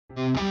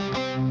A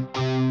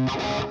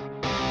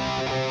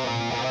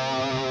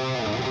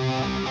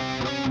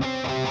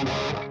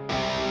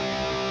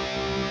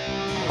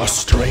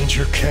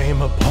stranger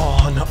came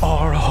upon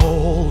our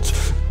hold,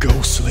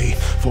 ghostly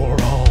for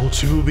all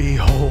to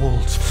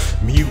behold.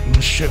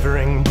 Mutant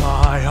shivering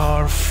by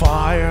our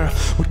fire,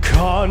 would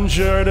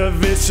conjured a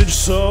visage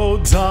so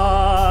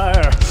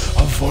dire.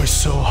 A voice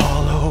so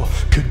hollow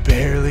could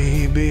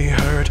barely be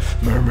heard,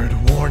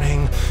 murmured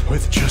warning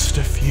with just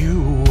a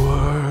few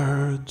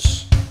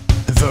words.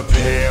 The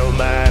pale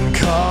man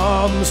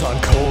comes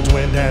on cold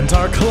wind and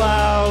dark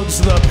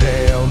clouds. The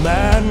pale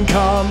man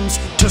comes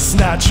to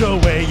snatch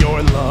away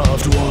your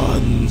loved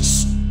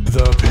ones.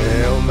 The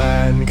pale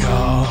man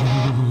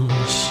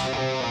comes.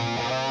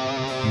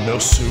 No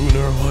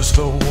sooner was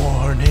the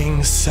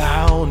warning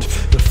sound,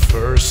 the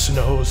first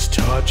snows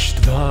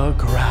touched the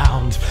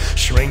ground,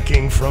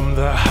 shrinking from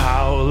the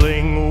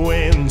howling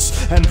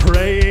winds and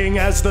praying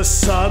as the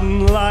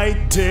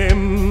sunlight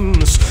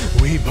dims.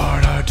 We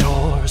barred our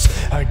doors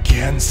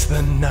against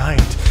the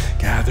night,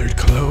 gathered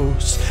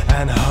close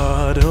and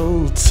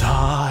huddled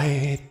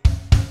tight.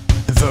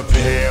 The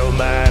pale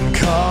man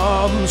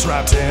comes,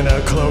 wrapped in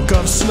a cloak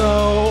of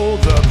snow.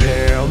 The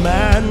pale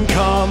man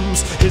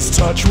comes, his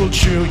touch will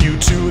chew you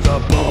to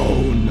the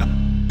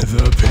bone.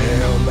 The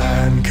pale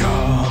man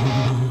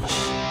comes.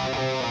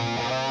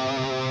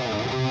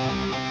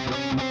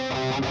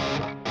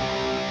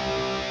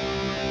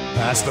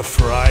 As the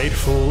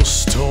frightful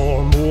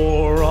storm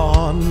wore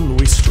on,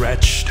 we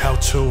stretched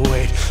out to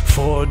wait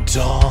for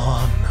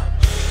dawn.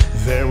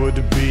 There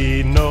would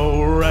be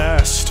no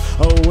rest,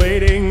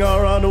 awaiting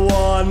our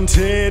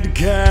unwanted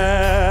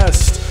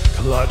guest,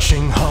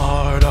 clutching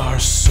hard our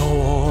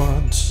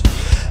swords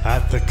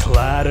at the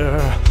clatter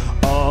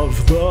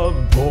of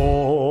the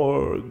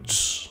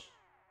boards.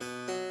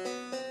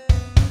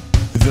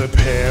 The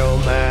pale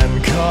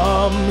man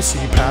comes,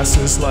 he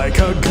passes like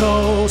a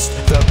ghost.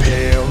 The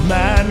pale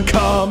man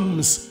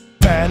comes,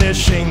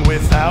 vanishing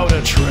without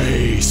a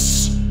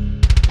trace.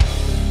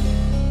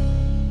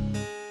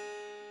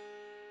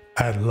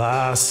 At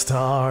last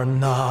our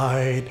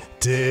night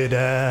did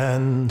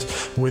end,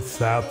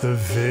 without the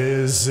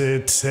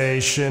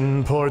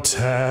visitation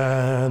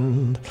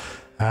portend.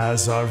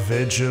 As our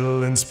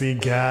vigilance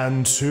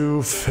began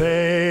to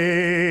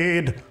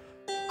fade,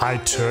 I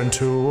turned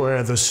to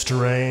where the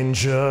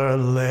stranger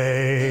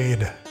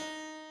laid.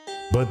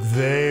 But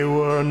they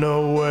were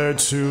nowhere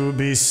to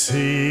be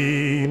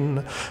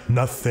seen.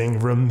 Nothing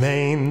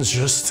remains,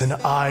 just an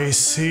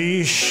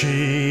icy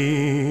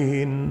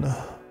sheen.